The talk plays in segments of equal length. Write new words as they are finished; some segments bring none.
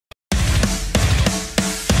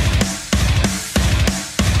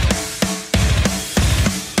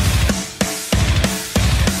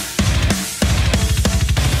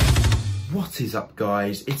What is up,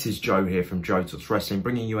 guys? It is Joe here from JoeTalksWrestling,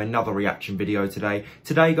 bringing you another reaction video today.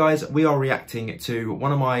 Today, guys, we are reacting to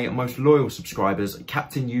one of my most loyal subscribers,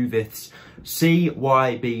 Captain Youvith's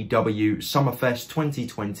CYBW Summerfest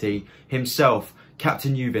 2020 himself,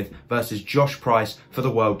 Captain Youvith versus Josh Price for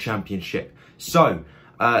the World Championship. So,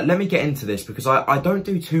 let me get into this because I don't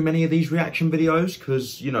do too many of these reaction videos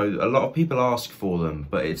because, you know, a lot of people ask for them,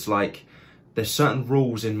 but it's like, there's certain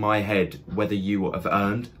rules in my head whether you have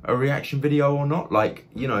earned a reaction video or not. Like,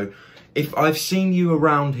 you know, if I've seen you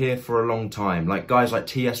around here for a long time, like guys like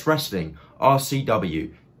TS Wrestling,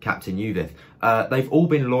 RCW, Captain Youvith, they've all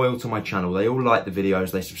been loyal to my channel. They all like the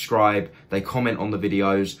videos, they subscribe, they comment on the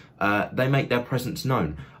videos, they make their presence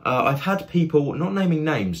known. I've had people, not naming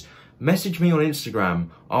names, message me on Instagram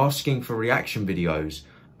asking for reaction videos,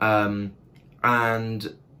 and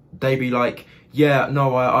they be like, yeah,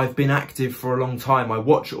 no, I've been active for a long time. I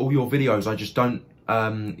watch all your videos. I just don't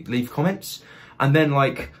leave comments. And then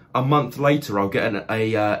like a month later, I'll get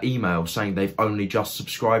an email saying they've only just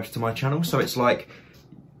subscribed to my channel. So it's like,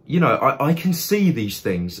 you know, I can see these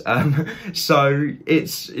things. So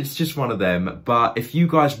it's just one of them. But if you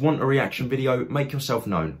guys want a reaction video, make yourself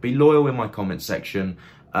known. Be loyal in my comment section.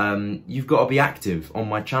 You've got to be active on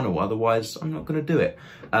my channel, otherwise I'm not going to do it.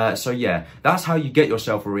 So yeah, that's how you get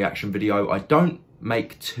yourself a reaction video. I don't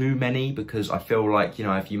make too many because I feel like, you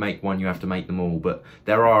know, if you make one, you have to make them all, but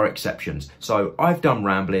there are exceptions. So I've done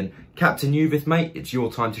rambling. Captain Youvith, mate, it's your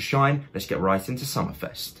time to shine. Let's get right into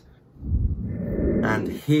Summerfest. And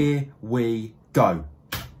here we go.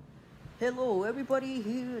 Hello everybody,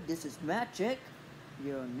 here, this is Magic,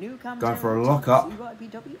 your new commentator. Going for a lockup.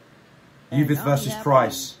 Youvith versus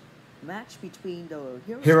Price. Match between the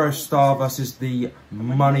Hero Star versus the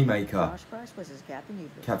Moneymaker. Josh Price versus Captain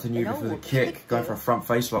Youvith. Captain Youvith with a kick, going for a front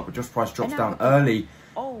face lock, but Josh Price drops down early.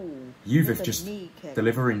 Youvith just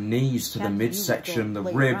delivering knees to the midsection, the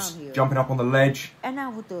ribs, jumping up on the ledge.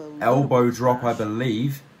 Elbow drop, I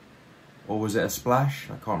believe. Or was it a splash?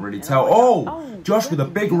 I can't really tell. Oh! Josh with a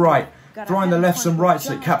big right, throwing the lefts and rights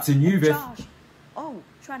at Captain Youvith. Oh,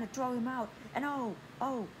 trying to throw him out. And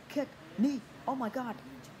kick, knee. Oh my God.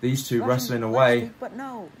 These two wrestling away. But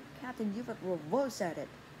no, Captain Youvith reverse at it.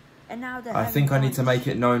 And now I think I need to make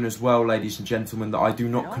it known as well, ladies and gentlemen, that I do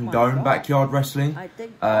not condone backyard wrestling.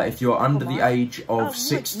 If you're under the age of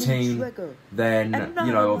 16, then,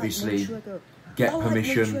 you know, obviously get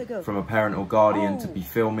permission from a parent or guardian to be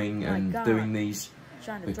filming and doing these,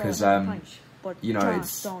 because, you know,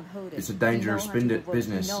 it's a dangerous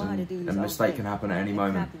business and a mistake can happen at any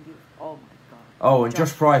moment. Oh, and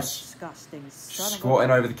Josh Price squatting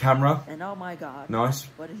over the camera. And oh my God. Nice.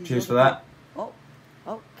 Cheers for that. Oh,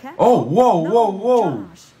 whoa.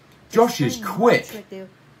 Josh is quick.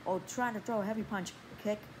 Trying to throw a heavy punch.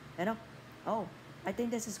 Kick. And I think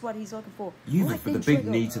this is what he's looking for. Youvith with a big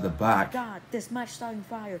knee to the back. God, this match starting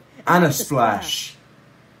fire. And a splash.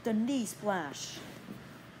 The knee splash.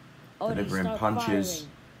 Delivering punches.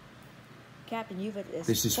 Captain Youvith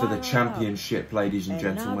this is for the championship, ladies and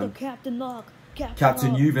gentlemen.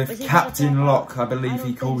 Captain Youvith, Captain Lock, I believe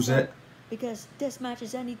he calls it. Because this match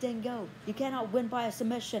is anything go. You cannot win by a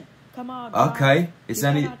submission. Come on. Okay, it's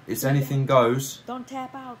anything goes. Don't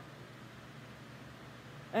tap out.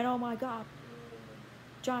 And oh my God,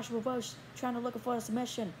 Josh reverse trying to look for a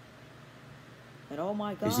submission. And oh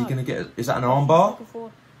my God, is he gonna get? Is that an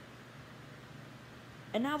armbar?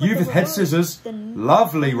 And now Youvith head scissors,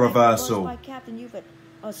 lovely reversal. By Captain Youvith,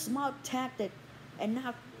 a smart tactic, and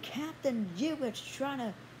now Captain Youvith trying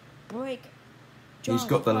to break. He's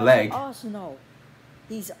got the leg. Arsenal,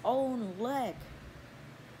 his own leg.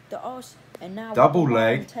 And now double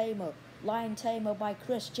leg. Lion Tamer by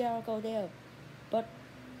Chris Jericho there, but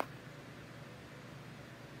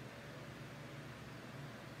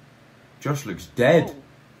Josh looks dead.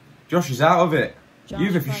 Josh is out of it.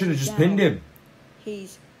 Youvith, you should have just pinned him.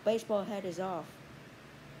 His baseball head is off.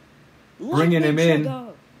 Bringing him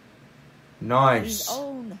in. Nice. His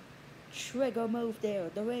own trigger move there.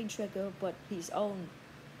 The rain trigger, but his own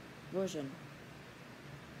version.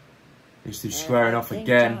 He's too squaring off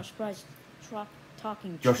again.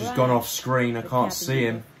 Josh has gone off screen. I can't see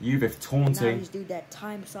him. Youvith taunting. He's do that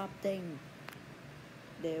time stop thing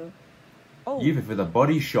there. Youvith with a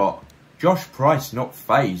body shot. Josh Price not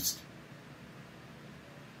phased.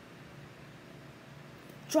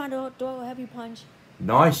 Trying to throw a heavy punch.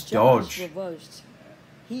 Nice dodge. Reversed.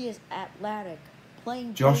 He is athletic.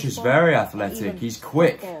 Playing Josh is very athletic. He's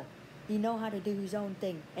quick. Football. He know how to do his own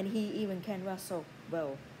thing, and he even can wrestle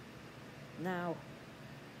well. Now,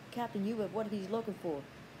 Captain Youvith, what he's looking for?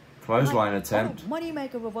 Clothesline attempt.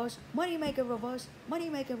 Moneymaker reverse. Moneymaker reverse.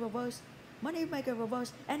 Moneymaker reverse. Moneymaker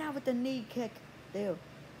reverse, and now with the knee kick. There.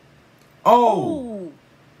 Oh!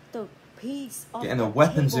 The piece of Getting the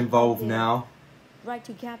weapons table involved there. now. Right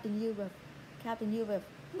to Captain Youvith. Captain Youvith,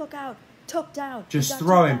 look out! Took down. Just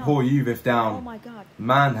throwing poor Youvith down. Oh my God.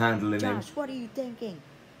 Manhandling him. Josh, what are you thinking?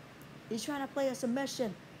 He's trying to play a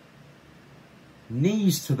submission.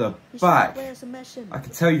 Knees to the He's back. trying to play a submission. I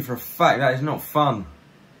can tell you for a fact that is not fun.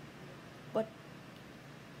 But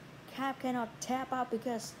Cap cannot tap out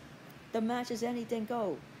because the match is anything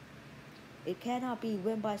go. It cannot be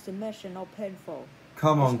win by submission or pinfall.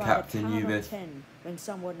 Come on, It's by Captain the count of Youvith. 10 when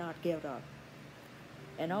someone not give up.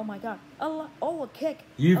 And oh my God, a kick.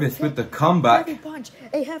 Youvith with the comeback. Heavy punch,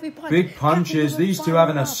 a heavy punch. Big punches. These two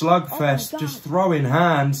having a slugfest, just throwing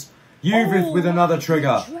hands. Youvith with another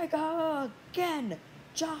trigger. Trigger again,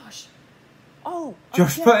 Josh.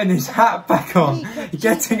 Josh again. putting his hat back on,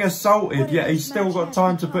 getting Jesus. assaulted, yet he's still got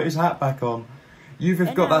time to put his hat back on.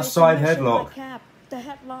 Youvith got that side headlock. The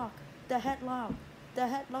headlock, the headlock, the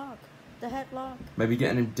headlock, the headlock. Maybe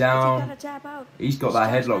getting him down. He's got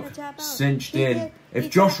that headlock cinched in. If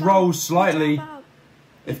Josh rolls slightly,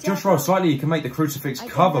 he can make the crucifix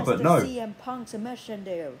cover, but no. CM Punk submission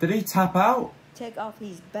there. Did he tap out? Take off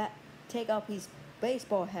his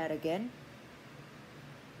baseball hat again.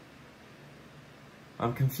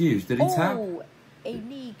 I'm confused. Did he tap? Oh, a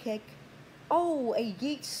knee kick. Oh, a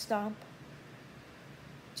yeet stomp.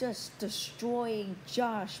 Just destroying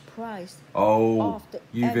Josh Price. Oh,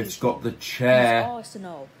 Youvith's got the chair. His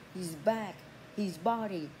arsenal, his back, his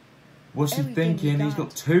body. What's he thinking? He's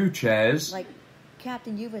got two chairs. Like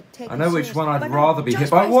Captain Youvith, take I know which one I'd rather be hit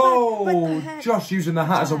by. Whoa! Josh using the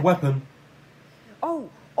hat as a weapon.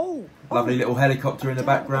 Lovely little helicopter in the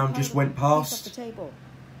background just went past. The table.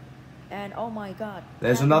 And oh my God.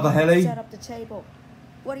 There's another heli. Set up the table.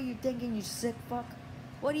 What are you thinking, you sick fuck?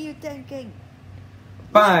 What are you thinking?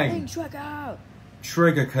 Bang!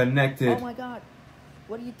 Trigger connected. Oh my God.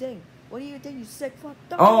 What do you think? What do you think, you sick fuck?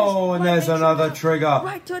 And there's another trigger.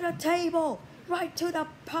 Right to the table. Right to the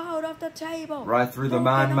part of the table. Right through the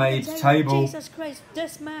man-made table. Jesus Christ,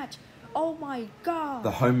 this match. Oh my God.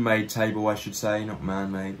 The homemade table, I should say, not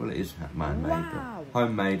man-made. Well, it is man-made, wow. but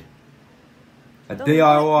homemade. A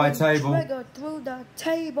DIY table. Trigger through the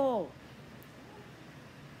table.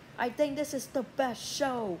 I think this is the best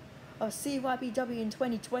show of CYBW in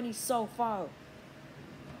 2020 so far.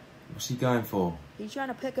 What's he going for? He's trying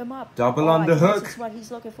to pick him up. Double underhook. This is what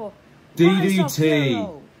he's looking for.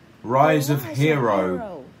 DDT. Rise of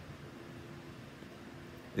Hero.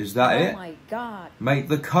 Is that it? Oh my God. Make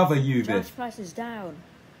the cover, Youvith. Josh Price is down.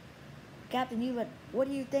 Captain Youvith, what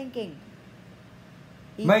are you thinking?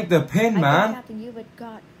 Make the pin, man. Captain Youvith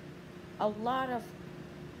got a lot of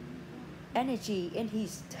energy in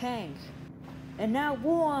his tank. And now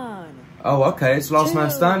one. Oh, okay. It's last man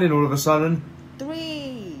standing all of a sudden.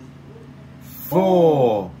 3,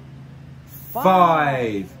 4,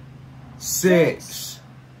 5, 6,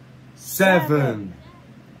 7,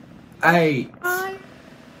 8,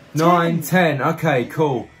 9, 10. Okay,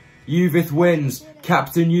 cool. Youvith wins.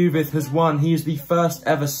 Captain Youvith has won. He is the first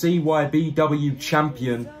ever CYBW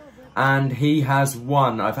champion. And he has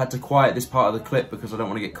won. I've had to quiet this part of the clip because I don't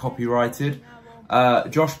want to get copyrighted.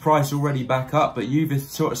 Josh Price already back up, but Youvith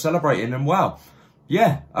sort of celebrating. And wow.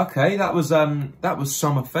 Yeah, okay, that was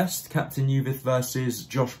Summerfest. Captain Youvith versus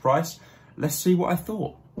Josh Price. Let's see what I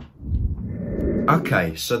thought.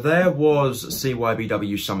 Okay, so there was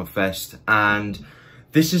CYBW Summerfest, and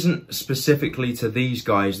this isn't specifically to these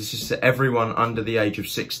guys, this is to everyone under the age of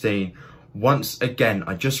 16. Once again,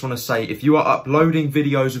 I just want to say, if you are uploading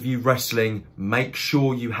videos of you wrestling, make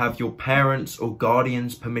sure you have your parents' or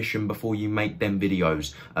guardians' permission before you make them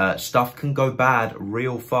videos. Stuff can go bad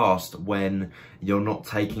real fast when you're not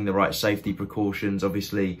taking the right safety precautions.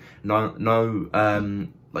 Obviously, no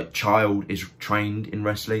like child is trained in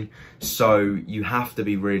wrestling, so you have to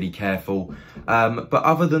be really careful. But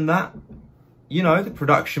other than that, you know, the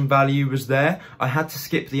production value was there. I had to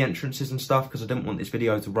skip the entrances and stuff because I didn't want this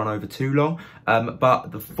video to run over too long.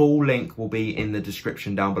 But the full link will be in the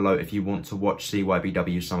description down below if you want to watch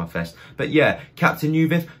CYBW Summerfest. But yeah, Captain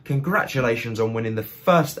Youvith, congratulations on winning the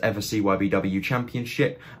first ever CYBW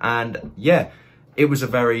championship. And yeah, it was a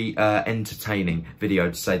very entertaining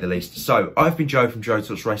video, to say the least. So, I've been Joe from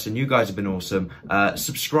JoeTalksWrestling. You guys have been awesome.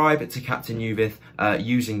 Subscribe to Captain Youvith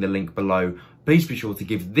using the link below. Please be sure to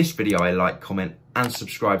give this video a like, comment, and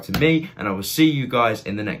subscribe to me. And I will see you guys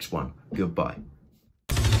in the next one. Goodbye.